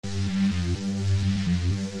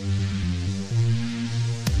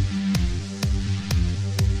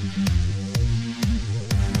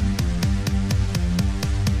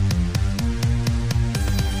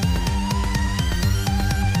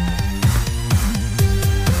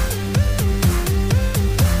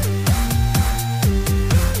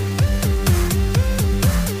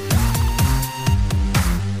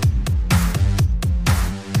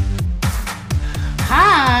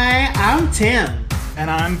Tim. And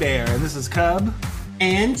I'm Bear, and this is Cub.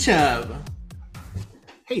 And Chub.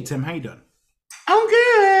 Hey, Tim, how you doing? I'm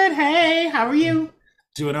good. Hey, how are you?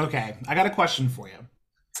 Doing okay. I got a question for you.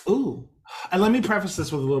 Ooh. And let me preface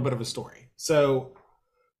this with a little bit of a story. So,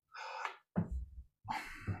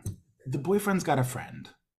 the boyfriend's got a friend,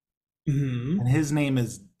 and his name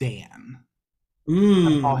is Dan.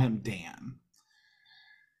 I call him Dan.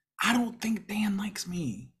 I don't think Dan likes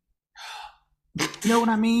me. You know what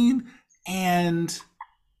I mean? And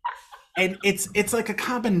it's like a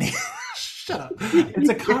combination. Shut up.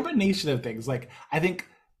 It's a combination of things. Like, I think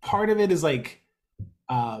part of it is like,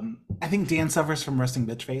 I think Dan suffers from resting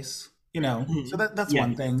bitch face. You know, so that's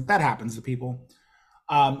one thing that happens to people.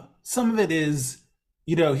 Some of it is,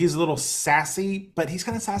 you know, he's a little sassy, but he's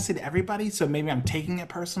kind of sassy to everybody. So maybe I'm taking it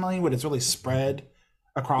personally, when it's really spread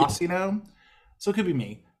across, you know. So it could be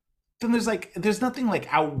me. Then there's nothing like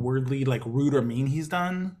outwardly like rude or mean he's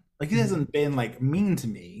done. Like he hasn't been like mean to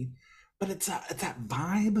me, but it's that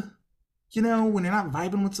vibe, you know, when you're not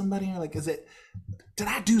vibing with somebody, you're like, did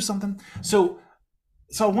I do something? So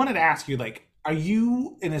I wanted to ask you, like, are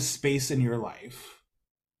you in a space in your life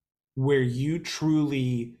where you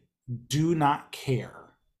truly do not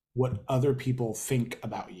care what other people think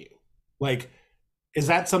about you? Like, is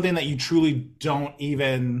that something that you truly don't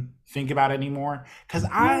even think about anymore? Because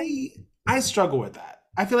I struggle with that.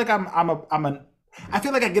 I feel like I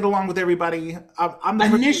feel like I get along with everybody. I'm the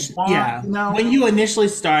person you want, you know? When you initially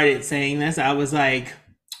started saying this, I was like,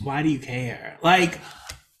 why do you care? Like,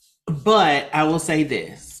 but I will say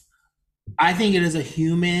this. I think it is a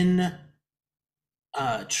human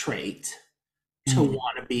trait to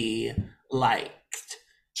want to be liked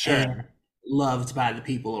and loved by the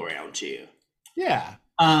people around you. Yeah.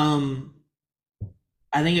 I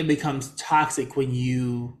think it becomes toxic when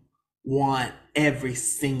you want every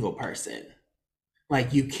single person.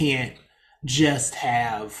 Like, you can't just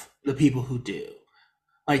have the people who do.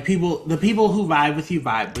 Like, the people who vibe with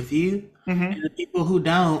you, and the people who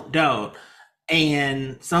don't.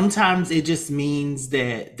 And sometimes it just means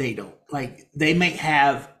that they don't. Like, they may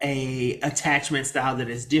have a attachment style that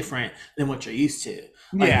is different than what you're used to.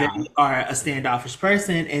 Like, they are a standoffish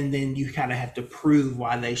person, and then you kind of have to prove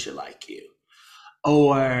why they should like you.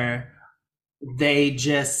 Or they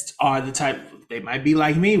just are the type, they might be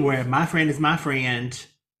like me, where my friend is my friend,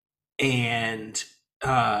 and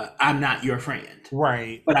I'm not your friend.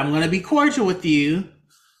 Right. But I'm going to be cordial with you.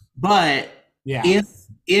 But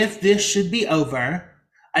if this should be over,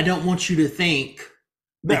 I don't want you to think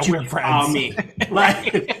that you can call me.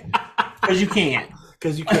 Like, because you can't.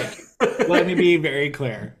 Because you can't. Let me be very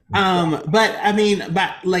clear. But I mean,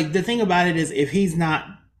 like, the thing about it is, if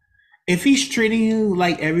he's treating you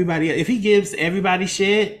like everybody, if he gives everybody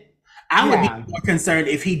shit, I would be more concerned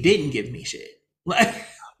if he didn't give me shit. Like,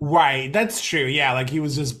 right, that's true. Yeah, like he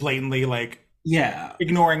was just blatantly like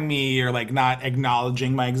ignoring me or like not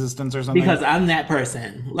acknowledging my existence or something. Because I'm that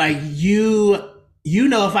person. Like, you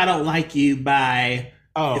know, if I don't like you if I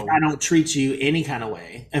don't treat you any kind of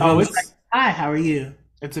way. If I was like, hi, how are you?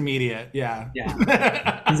 It's immediate. Yeah.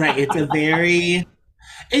 It's like,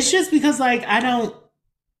 it's just because, like, I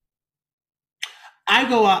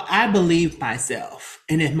believe myself.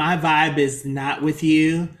 And if my vibe is not with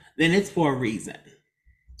you, then it's for a reason.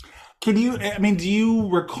 Do you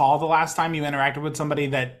recall the last time you interacted with somebody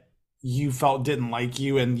that you felt didn't like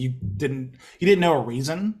you and you didn't know a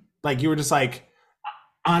reason? Like, you were just like,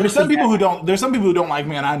 honestly, there's some people who don't like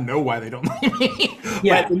me, and I know why they don't like me.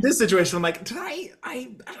 Yeah. But in this situation, I'm like,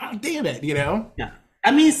 damn it, you know? Yeah.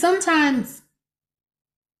 I mean, sometimes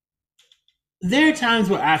there are times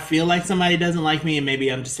where I feel like somebody doesn't like me, and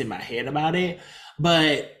maybe I'm just in my head about it.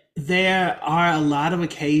 But there are a lot of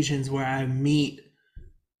occasions where I meet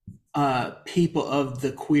people of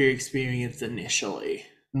the queer experience initially.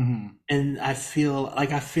 And I feel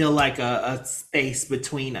like a space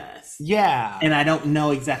between us. Yeah. And I don't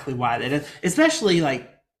know exactly why that is. Especially,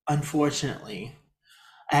 like, unfortunately,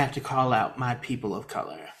 I have to call out my people of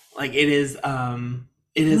color. Like, it is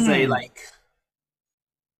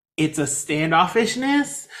it's a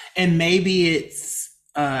standoffishness, and maybe it's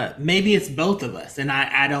both of us, and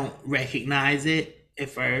I don't recognize it at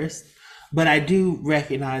first. But I do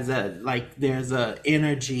recognize that, like, there's a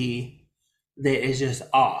energy that is just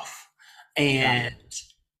off, and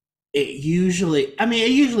it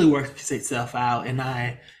usually works itself out, and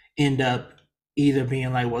I end up either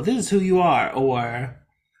being like, well, this is who you are, or,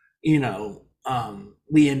 you know,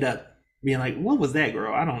 we end up being like, what was that,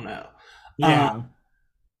 girl? I don't know. Yeah.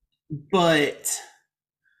 But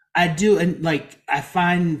I do, and like, I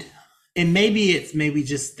find, and maybe it's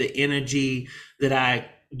just the energy that I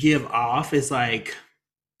give off is like,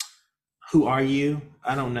 who are you?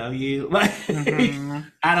 I don't know you. Like,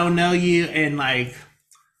 I don't know you. And like,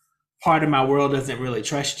 part of my world doesn't really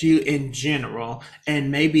trust you in general. And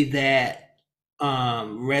maybe that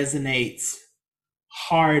resonates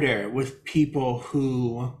harder with people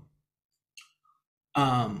who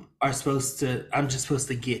are supposed to, I'm just supposed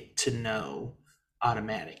to get to know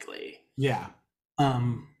automatically. Yeah.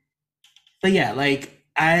 But yeah, like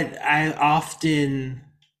I often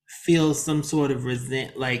feel some sort of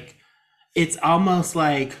like it's almost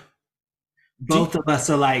like both of us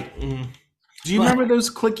are like, do you remember those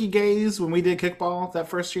clicky gays when we did kickball that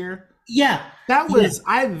first year? Yeah. That was,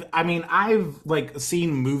 I've like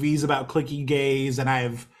seen movies about clicky gays, and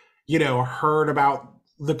I've, heard about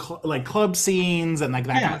the like club scenes and like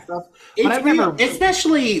that kind of stuff. But I've never,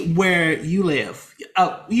 especially where you live.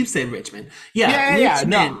 Oh, you said Richmond. Yeah, Richmond.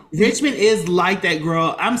 No. Richmond is like that,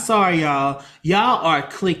 girl. I'm sorry, y'all. Y'all are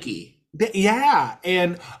clicky. Yeah,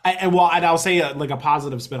 and I'll say like a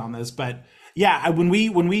positive spin on this, but yeah, when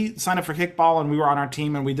we signed up for kickball and we were on our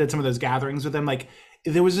team and we did some of those gatherings with them, like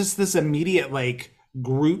there was just this immediate like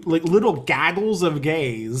group, like little gaggles of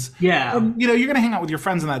gays. Yeah, you're gonna hang out with your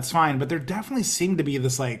friends and that's fine, but there definitely seemed to be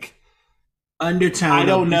this like undertone. I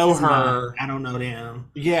don't know her. I don't know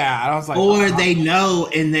them. Yeah, I was like, or they know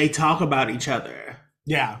and they talk about each other.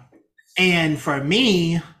 Yeah, and for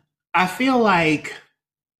me, I feel like,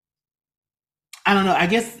 I don't know. I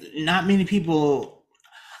guess not many people.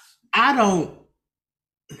 I don't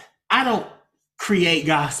create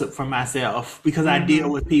gossip for myself because I deal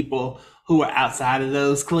with people who are outside of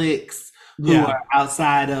those cliques, who are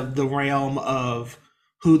outside of the realm of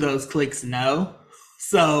who those cliques know.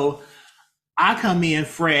 So I come in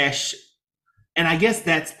fresh, and I guess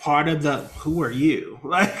that's part of the who are you?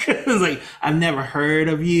 Like, it's like I've never heard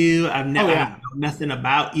of you. I know nothing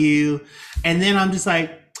about you, and then I'm just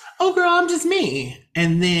like, oh girl, I'm just me.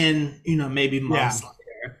 And then, maybe months later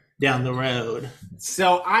down the road.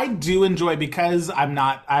 So I do enjoy, because I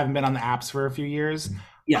haven't been on the apps for a few years.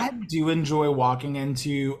 Yeah. I do enjoy walking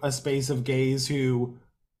into a space of gays who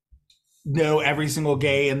know every single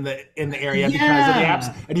gay in the area because of the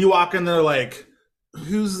apps. And you walk in, they're like,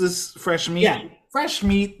 who's this fresh meat? Yeah. Fresh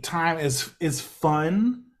meat time is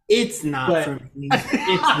fun. It's not for me.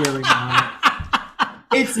 It's really not.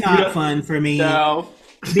 It's not fun for me. No.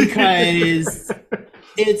 Because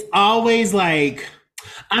it's always like,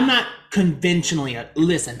 I'm not conventionally,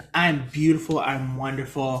 listen, I'm beautiful, I'm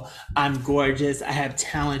wonderful, I'm gorgeous, I have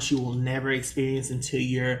talents you will never experience until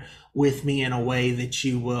you're with me in a way that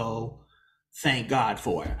you will thank God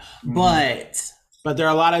for. But there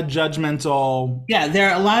are a lot of judgmental. Yeah, there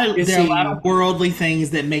are a lot of worldly things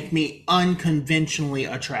that make me unconventionally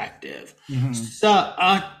attractive. So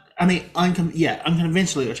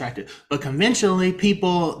unconventionally attractive. But conventionally,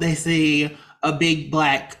 people, they see a big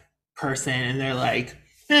black person and they're like,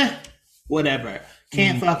 whatever.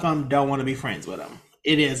 Can't fuck them, don't want to be friends with them.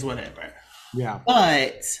 It is whatever. Yeah.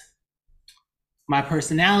 But my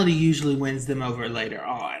personality usually wins them over later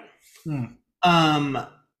on.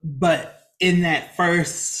 But in that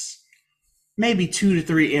first maybe 2 to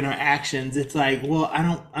 3 interactions, it's like, well, I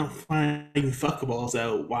don't find you fuckable,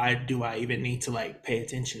 so why do I even need to like pay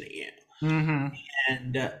attention to you?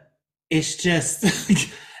 And it's just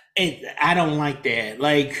I don't like that.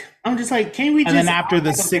 Like, I'm just like, can we just... And then after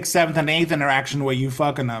the 6th, 7th, and 8th interaction where you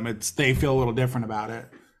fucking them, they feel a little different about it.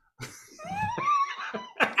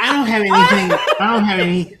 I don't have anything. I don't have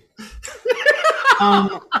any...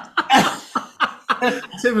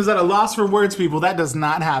 Tim is at a loss for words, people. That does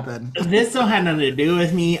not happen. This don't have nothing to do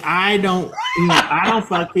with me. I don't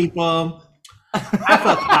fuck people. I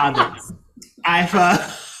fuck fathers. I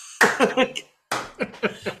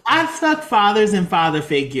fuck fathers and father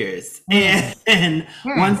figures. And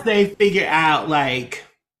once they figure out, like,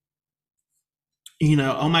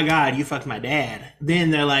 oh my God, you fucked my dad,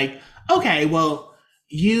 then they're like, okay, well,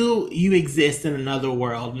 you exist in another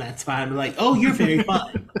world, and that's fine. But like, oh, you're very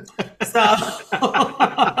fun. So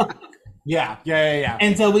yeah.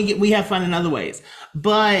 And so we have fun in other ways.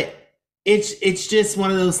 But it's just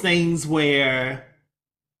one of those things where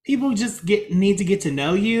people just need to get to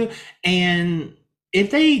know you, and if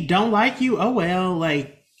they don't like you, oh well,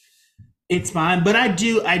 like, it's fine. But I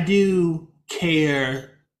do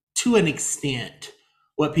care to an extent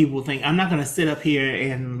what people think. I'm not going to sit up here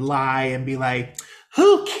and lie and be like,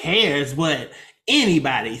 who cares what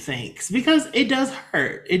anybody thinks? Because it does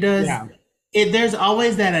hurt. It does. Yeah. There's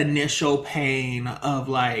always that initial pain of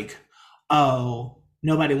like, oh,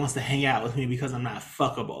 nobody wants to hang out with me because I'm not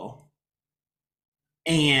fuckable.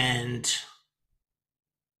 And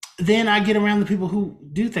then I get around the people who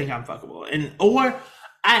do think I'm fuckable. And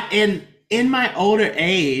in my older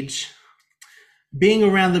age, being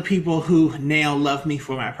around the people who now love me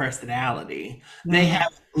for my personality, they Mm-hmm.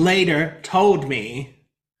 have later told me,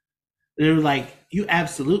 they were like, you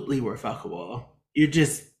absolutely were fuckable.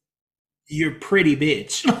 You're pretty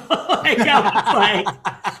bitch. Like,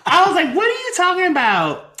 I was like, what are you talking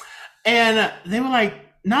about? And they were like,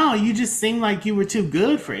 no, you just seemed like you were too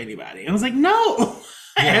good for anybody. I was like, no,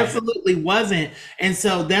 I Yeah. absolutely wasn't. And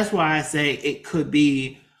so that's why I say it could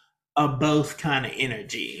be a both kind of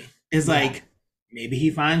energy. It's Yeah. like maybe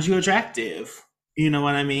he finds you attractive. You know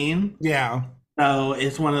what I mean? Yeah. So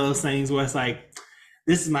it's one of those things where it's like,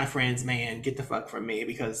 this is my friend's man. Get the fuck from me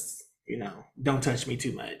because don't touch me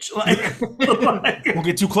too much. Won't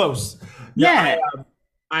get too close. No, yeah.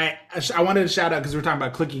 I wanted to shout out because we're talking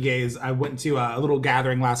about clicky gays. I went to a little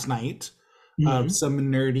gathering last night of some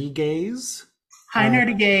nerdy gays. Hi,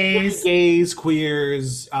 nerdy gays. Gays,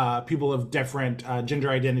 queers, people of different gender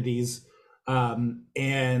identities.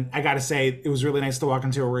 And I got to say, it was really nice to walk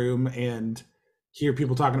into a room and hear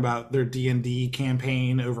people talking about their D&D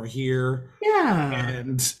campaign over here. Yeah.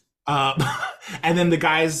 And and then the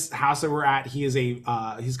guy's house that we're at, he's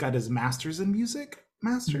got his master's in music,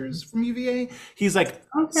 from UVA. He's like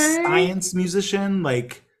science musician,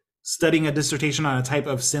 like studying a dissertation on a type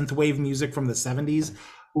of synthwave music from the 70s.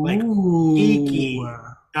 Like geeky.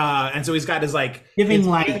 And so he's got his like giving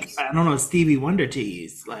like I don't know, Stevie Wonder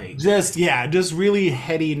teas, like just really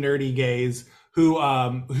heady nerdy gays who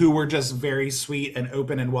were just very sweet and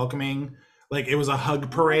open and welcoming. Like it was a hug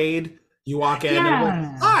parade. You walk in and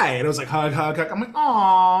like, hi, and it was like hug, hug, hug. I'm like,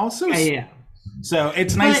 oh, so yeah. So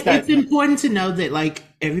it's nice that it's important to know that like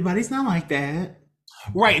everybody's not like that.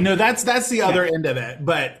 Right. No, that's the other end of it.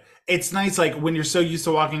 But it's nice, like when you're so used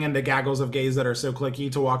to walking into gaggles of gays that are so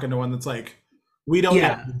cliquey, to walk into one that's like, we don't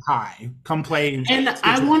know. Hi, come play. And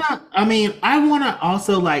I wanna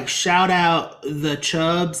also like shout out the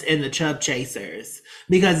chubs and the chub chasers,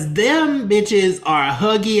 because them bitches are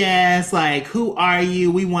huggy ass, like, who are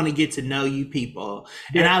you? We want to get to know you people.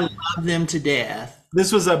 And I love them to death.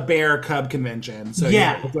 This was a bear cub convention. So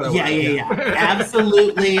yeah.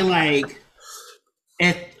 Absolutely. Like,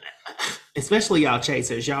 especially y'all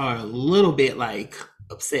chasers, y'all are a little bit like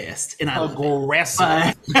obsessed and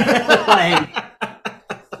aggressive. Like,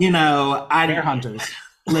 bear hunters.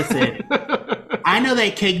 Listen, I know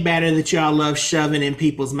that cake batter that y'all love shoving in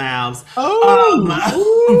people's mouths. Ooh,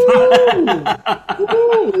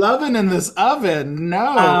 loving in this oven.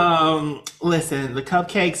 No. Listen, the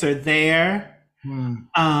cupcakes are there. And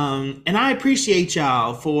I appreciate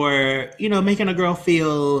y'all for, making a girl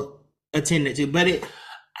feel attended to. But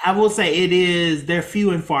I will say they're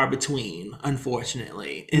few and far between,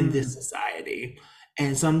 unfortunately, in this society.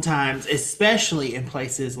 And sometimes, especially in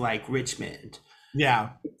places like Richmond,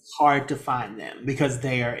 it's hard to find them because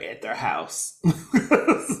they are at their house.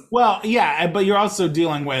 Well, yeah, but you're also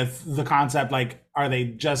dealing with the concept, like, are they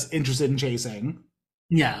just interested in chasing?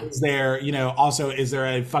 Yeah. Is there, is there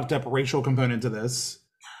a fucked up racial component to this?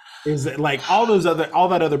 Is it like all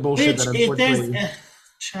that other bullshit that unfortunately...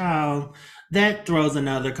 Child, that throws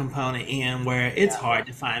another component in where it's hard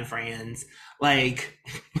to find friends. Like,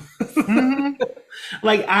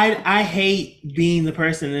 like I hate being the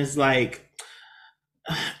person that's like,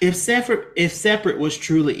 if separate was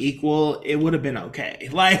truly equal, it would have been okay.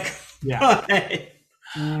 Like,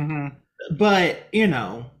 but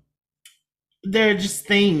there are just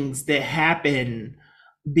things that happen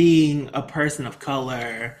being a person of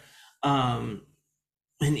color, and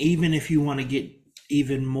even if you want to get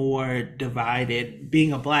even more divided,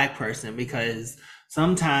 being a Black person, because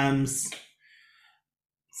sometimes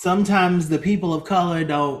the people of color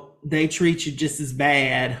they treat you just as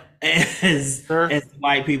bad as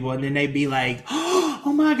white people, and then they be like,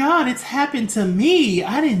 oh my God, it's happened to me.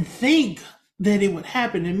 I didn't think that it would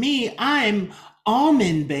happen to me. I'm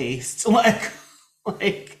almond based. Like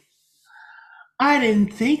I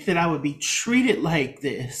didn't think that I would be treated like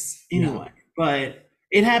this anyway. But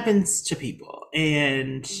it happens to people,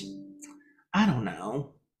 and I don't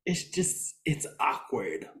know. It's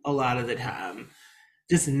awkward a lot of the time,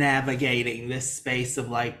 just navigating this space of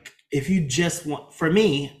like, if you just want, for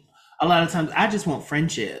me, a lot of times I just want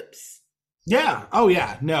friendships. Yeah. Oh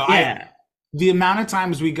yeah. No, the amount of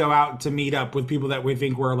times we go out to meet up with people that we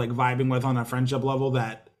think we're like vibing with on a friendship level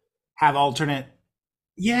that have alternate.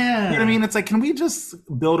 Yeah. You know what I mean? It's like, can we just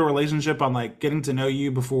build a relationship on like getting to know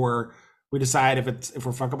you before we decide if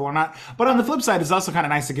we're fuckable or not? But on the flip side, it's also kind of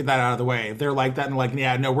nice to get that out of the way. If they're like that and like,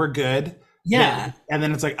 yeah, no, we're good. Yeah. And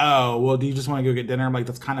then it's like, oh, well, do you just want to go get dinner? I'm like,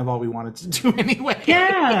 that's kind of all we wanted to do anyway.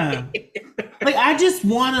 Yeah. Like, I just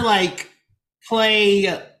want to like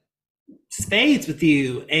play spades with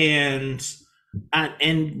you and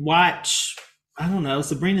watch, I don't know,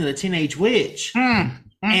 Sabrina the Teenage Witch. Mm.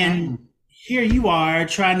 And here you are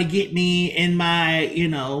trying to get me in my,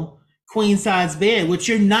 queen size bed, which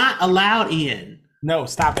you're not allowed in. No,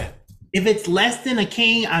 stop it. If it's less than a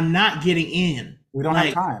king, I'm not getting in. We don't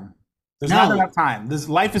have time. There's not enough time. This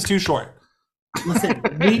life is too short. Listen,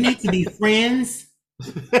 we need to be friends.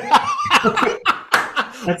 That's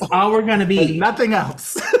all we're gonna be. There's nothing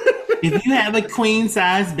else. If you have a queen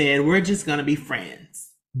size bed, we're just gonna be friends.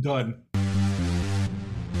 Done.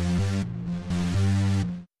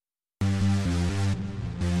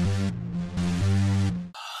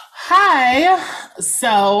 Hi.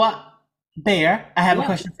 So, Bear, I have a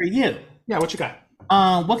question for you. Yeah, what you got?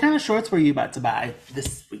 What kind of shorts were you about to buy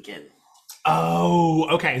this weekend? Oh,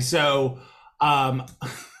 okay. So, I'm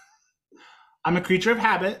a creature of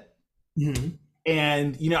habit,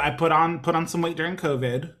 and I put on some weight during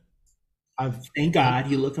COVID. Thank God,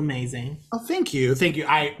 you look amazing. Oh, thank you.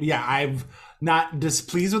 I've not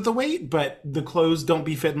displeased with the weight, but the clothes don't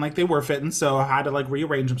be fitting like they were fitting, so I had to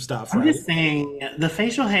rearrange some stuff. I'm just saying, the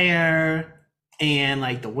facial hair and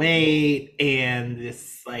the weight and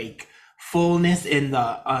this fullness in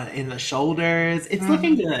the shoulders, it's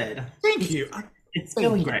looking good. Thank you. It's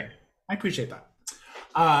feeling great. I appreciate that.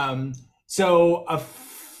 So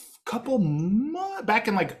couple back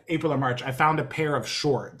in April or March, I found a pair of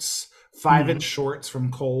shorts, 5-inch shorts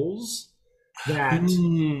from Kohl's. That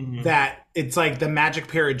it's the magic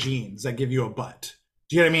pair of jeans that give you a butt.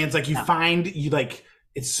 Do you know what I mean? It's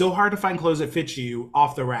it's so hard to find clothes that fit you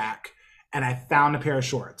off the rack, and I found a pair of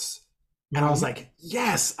shorts, and I was like,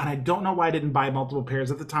 yes. And I don't know why I didn't buy multiple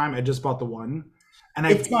pairs at the time. I just bought the one, and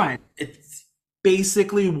it's fine. It's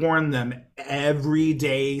basically worn them every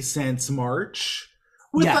day since March,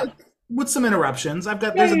 with some interruptions.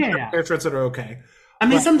 There's a pair of shorts that are okay. I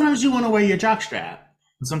mean, sometimes you want to wear your jockstrap.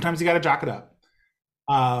 Sometimes you got to jock it up.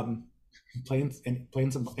 Playing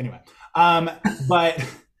some anyway. But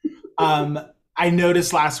I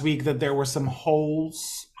noticed last week that there were some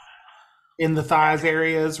holes in the thighs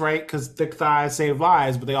areas, right? Because thick thighs save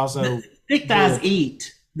lives, but they also thick thighs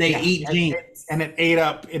eat. They eat jeans, and it ate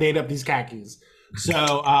up these khakis.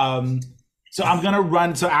 So I'm gonna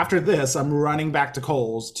run. So after this, I'm running back to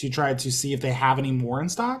Kohl's to try to see if they have any more in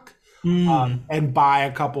stock. And buy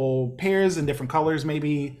a couple pairs in different colors,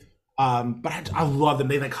 maybe. But I love them.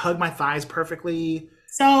 They hug my thighs perfectly.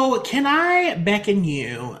 So can I beckon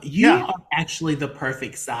you? You are actually the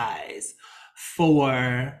perfect size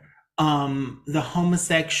for the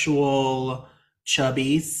homosexual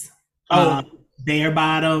chubbies, bare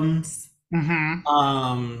bottoms,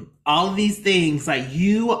 all of these things.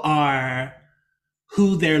 You are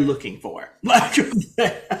who they're looking for.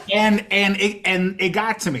 and it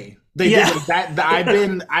got to me. They did that.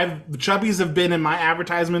 Chubbies have been in my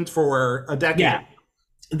advertisements for a decade. Yeah,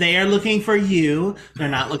 they are looking for you. They're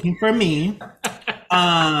not looking for me.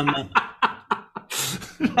 But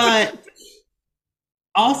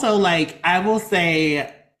also, I will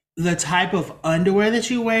say, the type of underwear that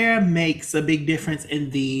you wear makes a big difference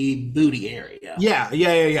in the booty area.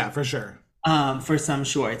 Yeah, for sure. For some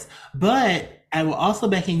shorts, but I will also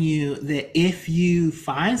beckon you that if you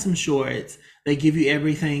find some shorts, they give you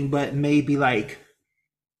everything, but maybe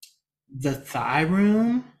the thigh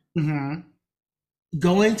room.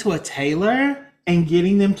 Going to a tailor and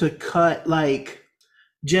getting them to cut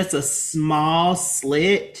just a small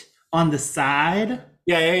slit on the side.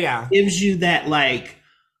 Yeah. Gives you that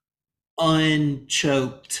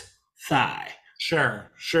unchoked thigh.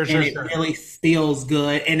 Sure. It really feels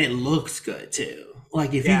good, and it looks good too.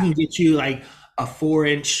 If you can get you a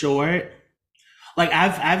 4-inch short.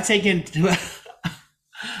 I've taken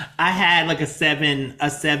I had a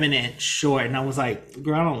 7-inch short, and I was like,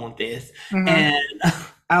 girl, I don't want this. And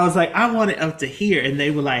I was like, I want it up to here. And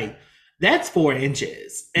they were like, that's 4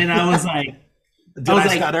 inches. And I was like, Did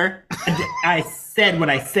I stutter? I said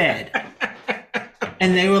what I said.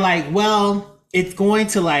 And they were like, well, it's going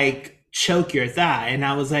to choke your thigh. And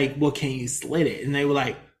I was like, well, can you slit it? And they were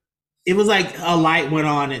like, it was a light went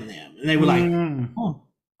on in them. And they were like, oh,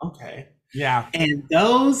 okay. Yeah. And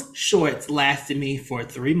those shorts lasted me for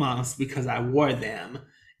 3 months because I wore them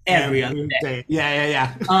every other day.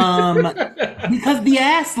 Yeah. Because the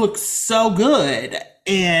ass looks so good.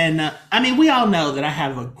 And I mean, we all know that I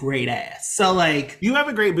have a great ass. So you have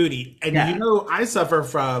a great booty. And I suffer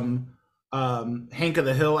from Hank of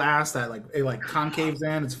the Hill ass that it concaves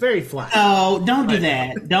in. It's very flat. Oh, don't do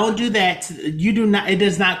that. Don't do that. You do not. It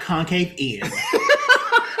does not concave in.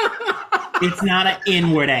 It's not an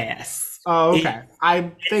inward ass. Oh, okay.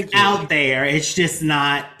 It's out there. It's just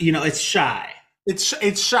not. It's shy.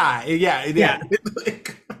 It's shy. Yeah.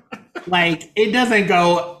 Like it doesn't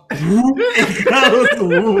go. It goes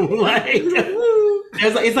like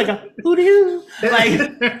it's like a hoo like.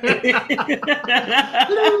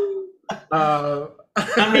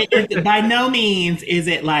 I mean, by no means is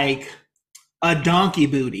it like a donkey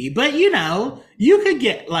booty, but you know, you could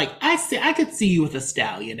get like I could see you with a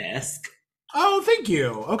stallion esque. Oh, thank you.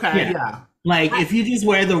 Okay, Yeah, yeah. like if you just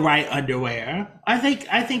wear the right underwear, I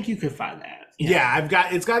think you could find that. Yeah, Yeah,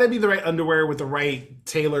 it's got to be the right underwear with the right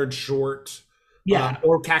tailored short yeah.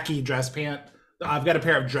 or khaki dress pant. I've got a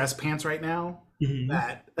pair of dress pants right now Mm-hmm.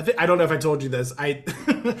 that I don't know if I told you this. I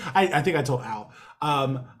think I told Al.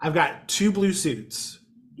 I've got two blue suits. I've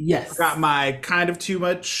Yes. got my kind of too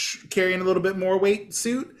much carrying a little bit more weight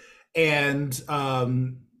suit and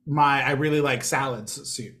my I really like salads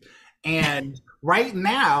suit. And right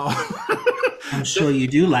now I'm sure you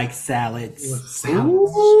do like salads. salads.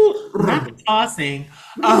 Ooh, not tossing.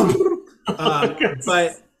 Um,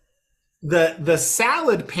 But the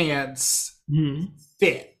salad pants mhm.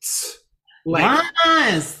 fit like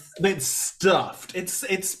Nice. it's stuffed. It's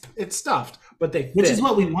stuffed, but they Which fit. is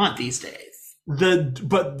what we want these days.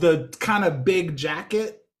 The kind of big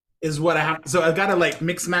jacket is what I have. So I've got to like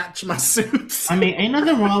mix match my suits. I mean, ain't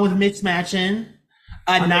nothing wrong with mix matching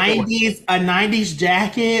a '90s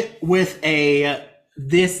jacket with a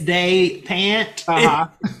this day pant.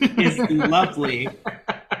 Is lovely.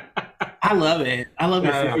 I love it. I love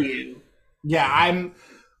it for you. Yeah, I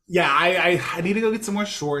need to go get some more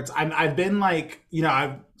shorts. I've been like,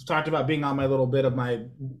 I've talked about being on my little bit of my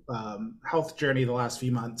health journey the last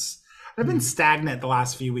few months. I've been stagnant the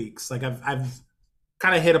last few weeks. Like I've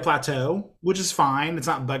kind of hit a plateau, which is fine. It's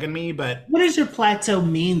not bugging me, but What does your plateau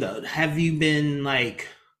mean though? Have you been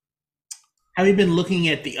looking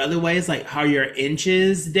at the other ways, like how your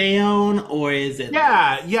inches down, or is it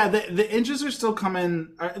yeah. The inches are still coming.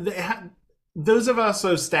 Those have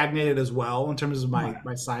also stagnated as well in terms of my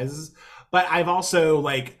sizes. But I've also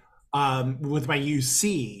like with my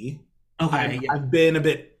UC, okay? Yeah. I've been a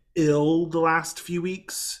bit ill the last few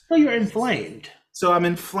weeks. So you're inflamed. So I'm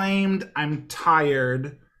inflamed. I'm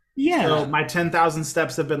tired. Yeah. So my 10,000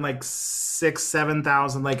 steps have been like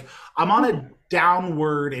 7,000. Like I'm on a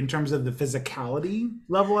downward in terms of the physicality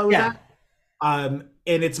level I was at. And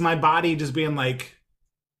it's my body just being like,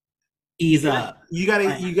 ease up. You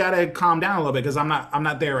gotta calm down a little bit because I'm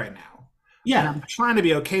not there right now. Yeah. And I'm trying to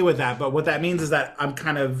be okay with that, but what that means is that I'm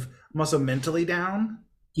also mentally down.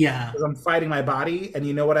 Yeah. Because I'm fighting my body, and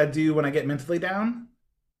you know what I do when I get mentally down?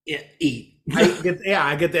 Yeah, eat. I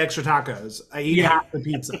get the extra tacos. I eat half the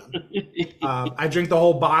pizza. I drink the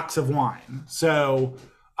whole box of wine. So,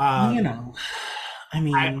 I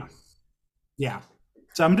mean, yeah.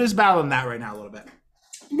 So I'm just battling that right now a little bit.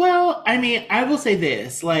 Well, I mean, I will say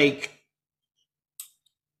this: like,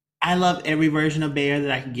 I love every version of Bear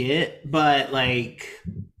that I can get, but like,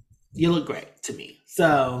 you look great to me.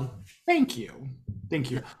 So, thank you.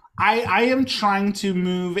 I am trying to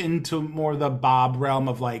move into more the Bob realm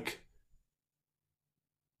of like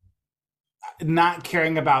not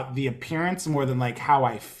caring about the appearance more than like how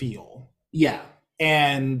I feel. Yeah.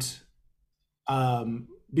 And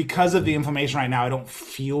because of the inflammation right now, I don't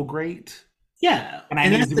feel great. Yeah.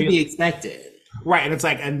 And that's to be expected. Right. And it's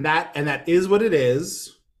like, and that is what it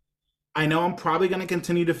is. I know I'm probably going to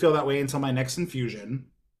continue to feel that way until my next infusion.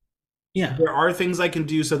 Yeah. There are things I can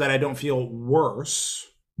do so that I don't feel worse.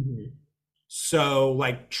 Mm-hmm. So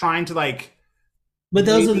like trying to like. But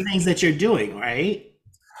those are the things that you're doing, right?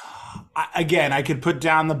 Again, I could put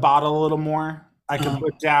down the bottle a little more. I could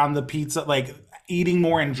put down the pizza. Like eating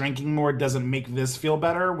more and drinking more doesn't make this feel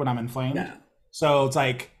better when I'm inflamed. Yeah. So it's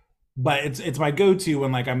like, but it's my go-to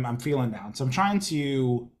when like I'm feeling down. So I'm trying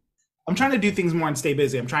to do things more and stay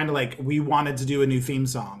busy. I'm trying to like, we wanted to do a new theme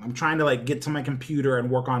song. I'm trying to like get to my computer and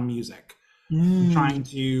work on music. I'm trying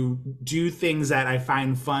to do things that I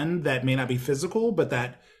find fun that may not be physical, but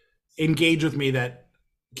that engage with me, that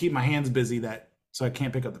keep my hands busy, so I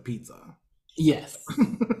can't pick up the pizza. Yes.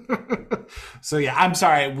 So yeah, I'm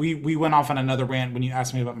sorry. We went off on another rant when you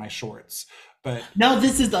asked me about my shorts. But no,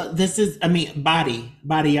 this is I mean, body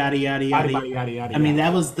yada yada yada. Body, yada. I mean,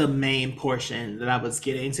 that was the main portion that I was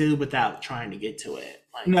getting to without trying to get to it.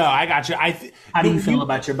 Like, no, I got you. How do you feel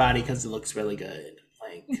about your body? Because it looks really good.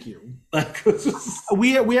 Like, thank you.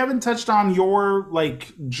 we haven't touched on your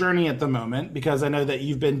like journey at the moment because I know that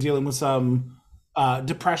you've been dealing with some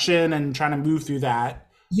depression and trying to move through that.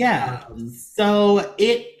 Yeah. So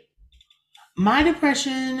my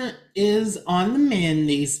depression is on the mend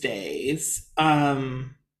these days.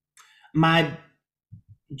 My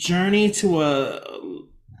journey to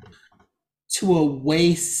to a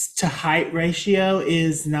waist to height ratio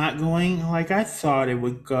is not going like I thought it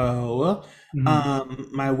would go.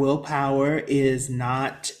 My willpower is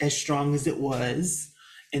not as strong as it was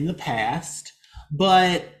in the past,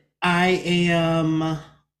 but I'm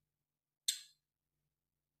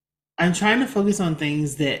trying to focus on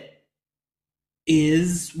things that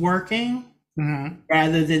is working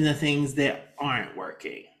rather than the things that aren't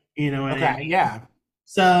working. You know what I mean? Yeah.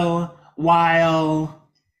 So while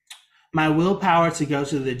my willpower to go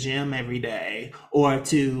to the gym every day or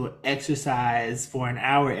to exercise for an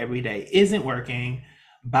hour every day isn't working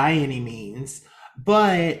by any means,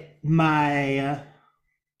 but my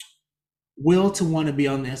will to want to be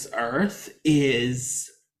on this earth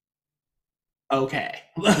is okay.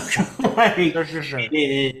 Like Sure. it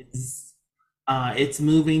is it's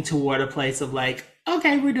moving toward a place of like,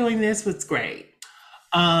 okay, we're doing this, it's great.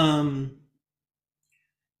 And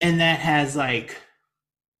that has like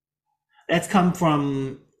that's come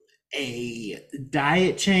from a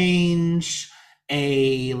diet change,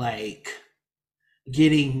 a like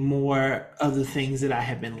getting more of the things that I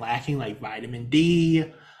have been lacking, like vitamin D,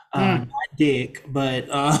 not dick, but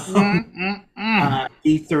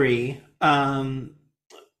D3,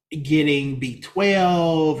 getting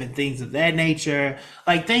B12 and things of that nature,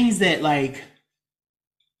 like things that like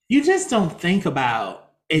you just don't think about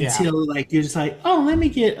until like you're just like, oh, let me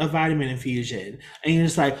get a vitamin infusion, and you're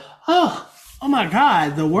just like, oh my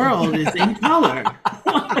god, the world is in color.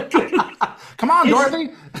 Come on, Dorothy.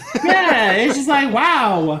 Yeah, it's just like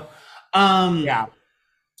wow.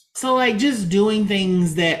 So like just doing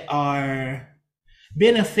things that are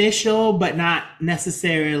beneficial but not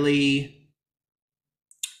necessarily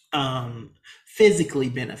physically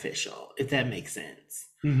beneficial, if that makes sense.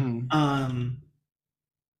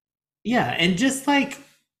 Yeah, and just like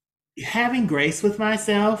having grace with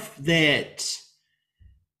myself that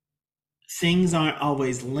things aren't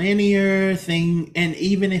always linear and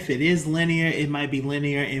even if it is linear, it might be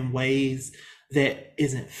linear in ways that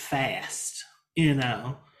isn't fast, you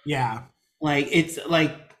know. Like it's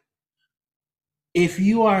like if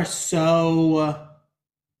you are so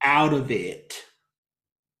out of it,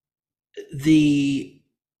 the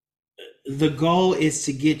goal is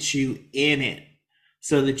to get you in it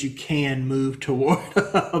so that you can move toward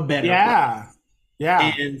a better place.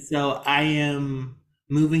 And so I am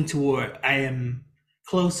I am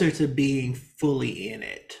closer to being fully in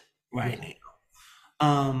it right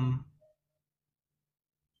now.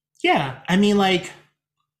 Yeah, I mean, like,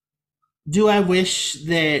 do I wish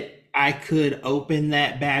that I could open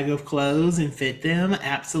that bag of clothes and fit them?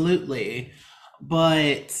 Absolutely.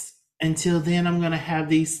 But until then, I'm going to have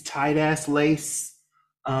these tight ass lace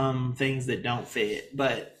things that don't fit.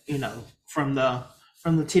 But, you know, from the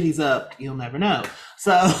titties up, you'll never know.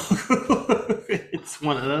 So it's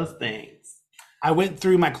one of those things. I went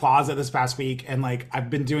through my closet this past week and like I've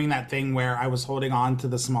been doing that thing where I was holding on to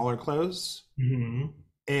the smaller clothes.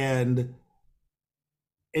 And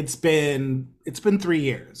it's been 3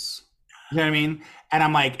 years. You know what I mean? And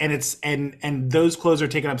I'm like, and those clothes are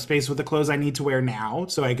taking up space with the clothes I need to wear now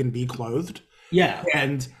so I can be clothed. Yeah.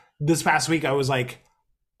 And this past week I was like,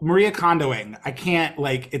 Maria Kondoing, I can't,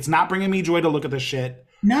 like, it's not bringing me joy to look at this shit.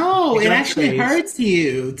 No, it actually hurts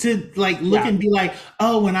you to like look and be like,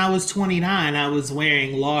 oh, when I was 29, I was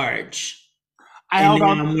wearing large. And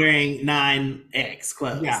then I'm wearing 9X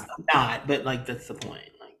clothes. Yeah. I'm not, but like that's the point.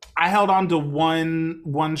 Like I held on to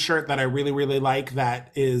one shirt that I really, really like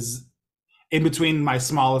that is in between my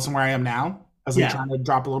smallest and where I am now. As I'm trying to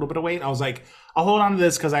drop a little bit of weight. I was like, I'll hold on to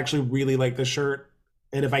this because I actually really like this shirt.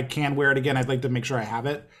 And if I can wear it again, I'd like to make sure I have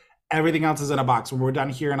it. Everything else is in a box. When we're done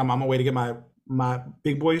here and I'm on my way to get my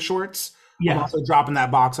big boy shorts, I'm also dropping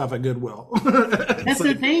that box off at Goodwill. That's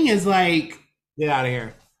the thing is like, get out of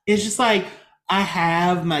here. It's just like I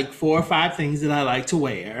have like 4 or 5 things that I like to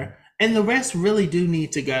wear, and the rest really do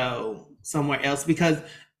need to go somewhere else because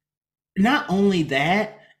not only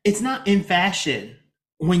that, it's not in fashion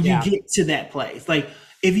when you get to that place. Like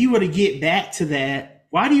if you were to get back to that,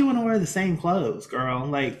 why do you want to wear the same clothes, girl?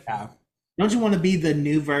 Like, don't you want to be the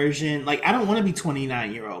new version? Like, I don't want to be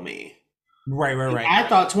 29-year-old me. Right. I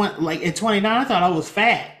thought at 29, I thought I was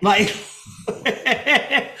fat. Like,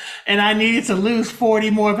 and I needed to lose 40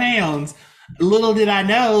 more pounds. Little did I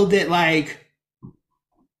know that like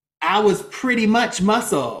I was pretty much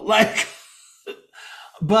muscle. Like,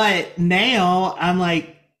 but now I'm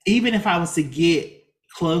like, even if I was to get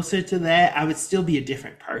closer to that, I would still be a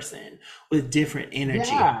different person with different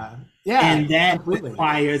energy. Yeah. And that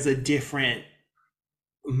requires a different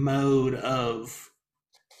mode of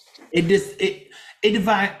it.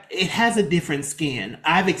 It has a different skin.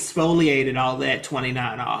 I've exfoliated all that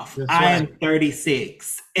 29 off. That's I right. am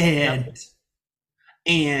 36 Yep.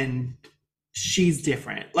 and she's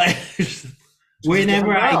different. Like She's a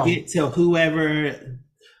whenever different I girl. get to whoever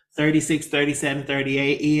 36, 37,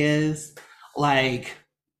 38 is, like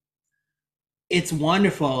it's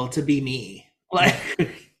wonderful to be me. Like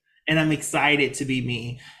and I'm excited to be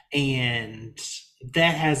me. And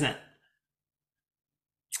that hasn't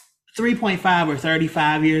 3.5 or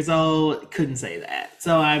 35 years old couldn't say that.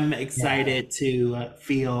 So I'm Yeah. excited to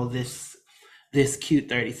feel this cute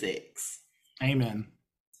 36. Amen.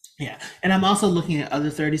 Yeah. And I'm also looking at other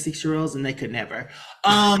 36-year-olds and they could never.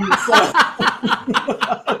 So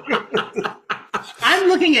I'm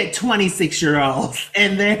looking at 26-year-olds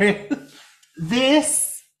and they're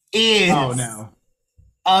this Oh is no.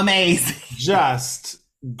 amazing. Just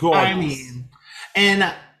I gorgeous. mean,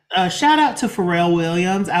 and shout out to Pharrell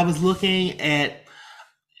Williams. I was looking at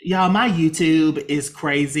y'all. My YouTube is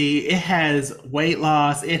crazy. It has weight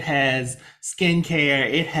loss. It has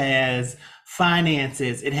skincare. It has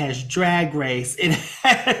finances. It has drag race. It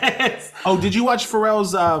has Oh, did you watch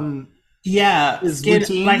Pharrell's yeah his skin. Like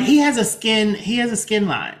routine? he has a skin. He has a skin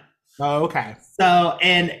line. Oh, okay. So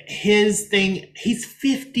and his thing. He's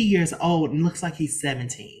 50 years old and looks like he's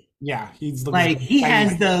 17. Yeah, he looks Like the he has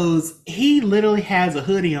same. those, he literally has a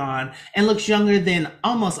hoodie on and looks younger than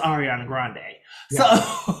almost Ariana Grande. So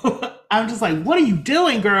Yeah. I'm just like, what are you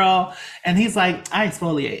doing, girl? And he's like, I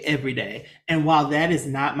exfoliate every day. And while that is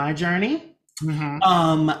not my journey,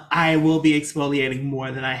 Mm-hmm. I will be exfoliating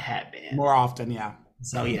more than I had been. More often, yeah.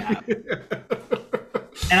 So yeah.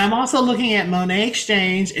 And I'm also looking at Monet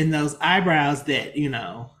Exchange and those eyebrows that,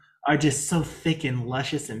 are just so thick and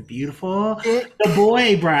luscious and beautiful. The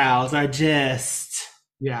boy brows are just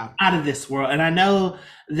Yeah. out of this world. And I know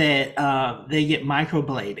that they get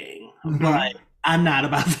microblading, Mm-hmm. but I'm not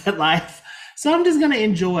about that life. So I'm just going to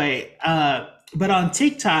enjoy. But on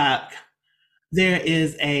TikTok, there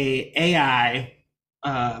is a AI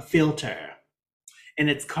filter and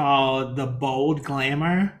it's called the bold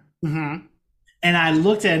glamour. Mm-hmm. And I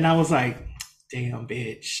looked at it and I was like, damn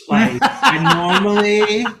bitch. Like I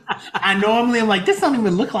normally am like, this don't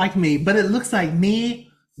even look like me, but it looks like me.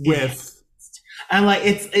 With I'm like,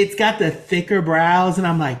 it's got the thicker brows, and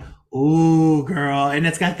I'm like, ooh, girl. And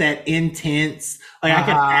it's got that intense, like I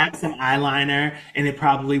could uh-huh. add some eyeliner and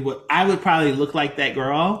I would probably look like that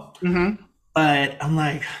girl. Mm-hmm. But I'm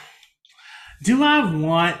like, do I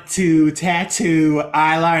want to tattoo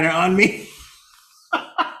eyeliner on me?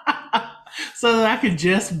 So that I could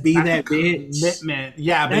just be That's a that bitch. commitment.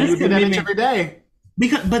 Yeah, but That you is do that bitch commitment. every day.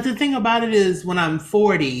 But the thing about it is when I'm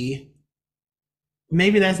 40,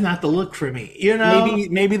 maybe that's not the look for me, you know?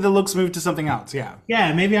 Maybe the looks move to something else. Yeah.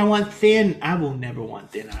 Yeah, maybe I want thin. I will never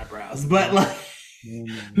want thin eyebrows, but like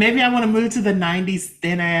Amen. maybe I want to move to the 90s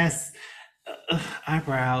thin ass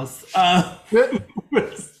eyebrows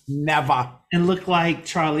Never. and look like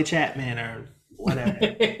Charlie Chapman or whatever.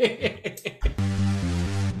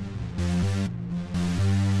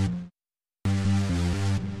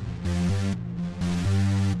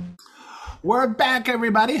 We're back,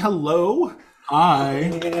 everybody. Hello. Hi.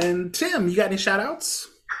 And Tim, you got any shout outs?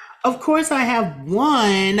 Of course, I have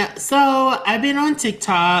one. So I've been on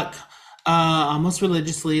TikTok almost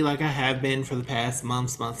religiously, like I have been for the past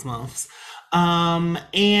months.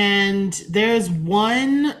 And there's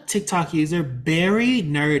one TikTok user, Barry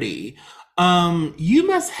Nerdy. You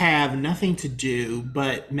must have nothing to do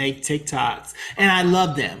but make TikToks, and I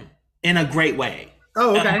love them in a great way.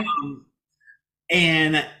 Oh, okay.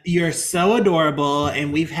 And you're so adorable,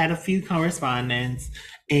 and we've had a few correspondence.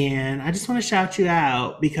 And I just want to shout you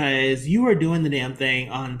out because you are doing the damn thing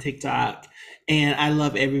on TikTok, and I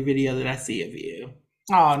love every video that I see of you.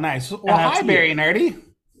 Oh, nice. Well, Shout out hi, to you. Barry Nerdy.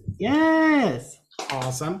 Yes.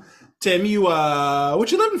 Awesome. Tim, you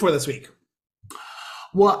what you living for this week?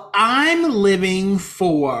 Well, I'm living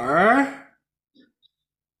for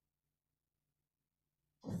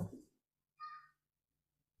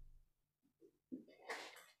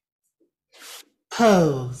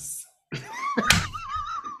pose.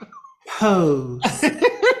 Pose.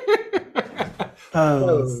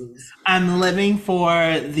 Pose. I'm living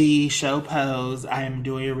for the show Pose. I am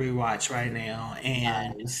doing a rewatch right now,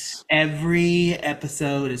 and Nice. every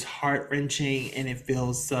episode is heart wrenching, and it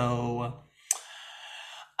feels so.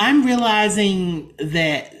 I'm realizing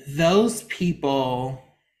that those people,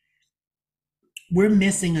 we're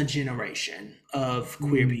missing a generation of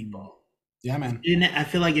queer people. Yeah, man. I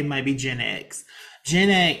feel like it might be Gen X. Gen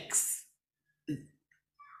X,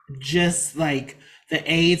 just like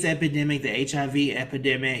the AIDS epidemic, the HIV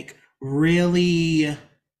epidemic, really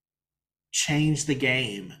change the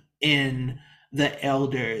game in the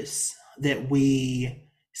elders that we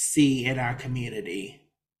see in our community.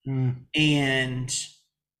 And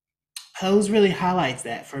Pose really highlights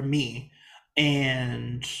that for me.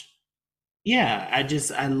 And yeah,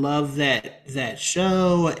 I love that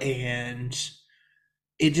show, and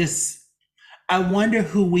it just, I wonder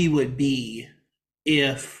who we would be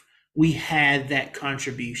if we had that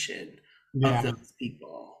contribution of those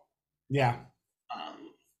people. Yeah.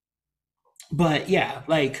 But yeah,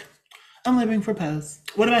 like, I'm living for Pose.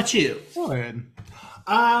 What about you? Good.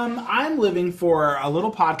 I'm living for a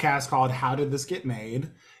little podcast called How Did This Get Made?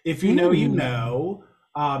 If you know, you know.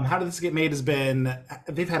 How Did This Get Made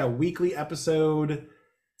they've had a weekly episode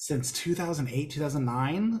since 2008,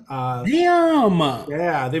 2009. Damn!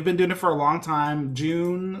 Yeah, they've been doing it for a long time.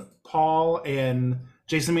 June, Paul, and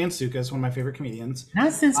Jason Mantzoukas, one of my favorite comedians.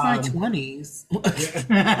 Not since my 20s.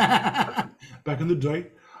 Back in the day.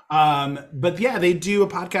 But yeah, they do a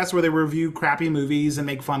podcast where they review crappy movies and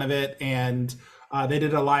make fun of it. And they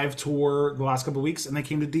did a live tour the last couple of weeks, and they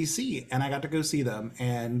came to DC, and I got to go see them.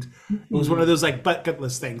 And it was one of those like bucket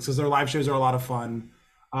list things, because their live shows are a lot of fun.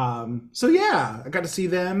 So yeah, I got to see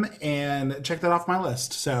them and check that off my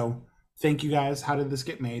list. So thank you guys. How Did This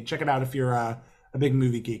Get Made? Check it out if you're a big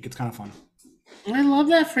movie geek. It's kind of fun. I love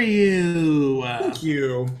that for you. Thank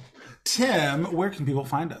you. Tim, where can people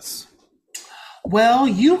find us? Well,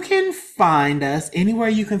 you can find us anywhere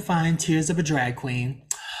you can find Tears of a Drag Queen.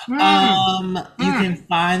 You can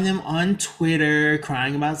find them on Twitter,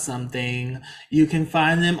 crying about something. You can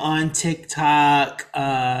find them on TikTok,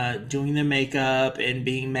 doing their makeup and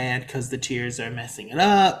being mad because the tears are messing it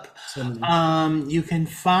up. You can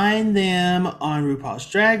find them on RuPaul's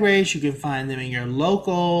Drag Race. You can find them in your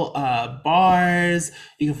local bars.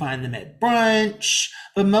 You can find them at brunch.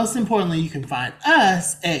 But most importantly, you can find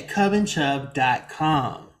us at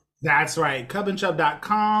cubandchub.com. That's right,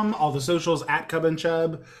 cubandchub.com, all the socials at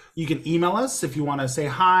cubandchub. You can email us if you want to say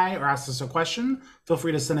hi or ask us a question. Feel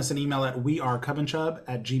free to send us an email at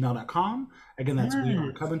wearecubandchub@gmail.com. Again, that's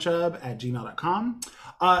wearecubandchub@gmail.com.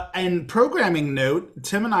 And programming note,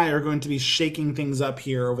 Tim and I are going to be shaking things up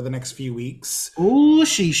here over the next few weeks. Ooh,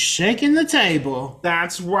 she's shaking the table.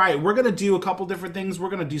 That's right. We're going to do a couple different things.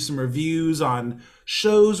 We're going to do some reviews on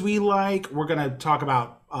shows we like. We're going to talk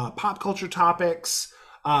about pop culture topics.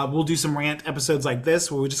 We'll do some rant episodes like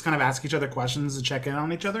this where we just kind of ask each other questions and check in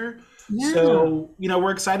on each other. Yeah. So,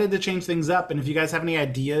 we're excited to change things up. And if you guys have any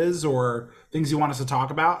ideas or things you want us to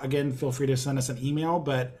talk about, again, feel free to send us an email.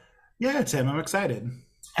 But yeah, Tim, I'm excited.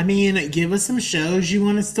 I mean, give us some shows you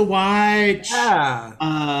want us to watch.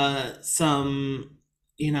 Yeah. Some,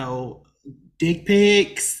 dick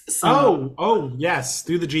pics. Oh, yes.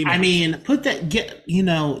 Through the Gmail. I mean,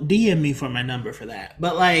 DM me for my number for that.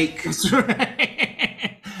 But like... That's right.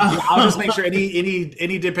 I'll just make sure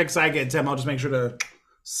any dick pics I get, Tim, I'll just make sure to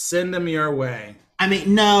send them your way. I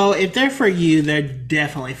mean, no, if they're for you, they're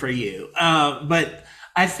definitely for you. But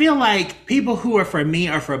I feel like people who are for me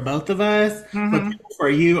are for both of us, but people for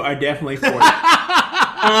you are definitely for you.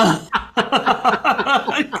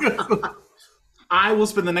 I will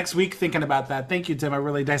spend the next week thinking about that. Thank you, Tim. I'm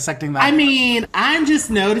really dissecting that. I mean, I'm just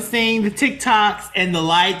noticing the TikToks and the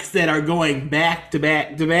likes that are going back to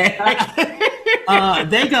back to back.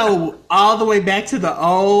 They go all the way back to the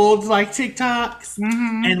old TikToks,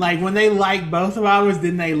 and when they like both of ours,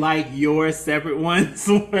 then they like your separate ones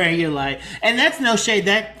where you're like, and that's no shade.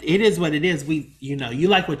 That it is what it is. You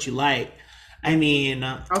like what you like. I mean,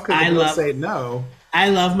 say no. I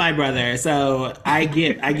love my brother, so I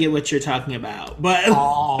get what you're talking about. But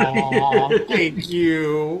aww, thank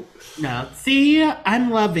you. No, see, I'm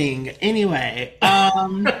loving. Anyway,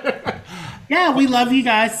 yeah, we love you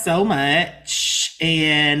guys so much,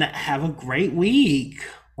 and have a great week.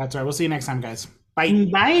 That's right. We'll see you next time, guys. Bye.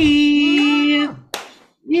 Bye.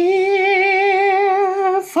 Yeah.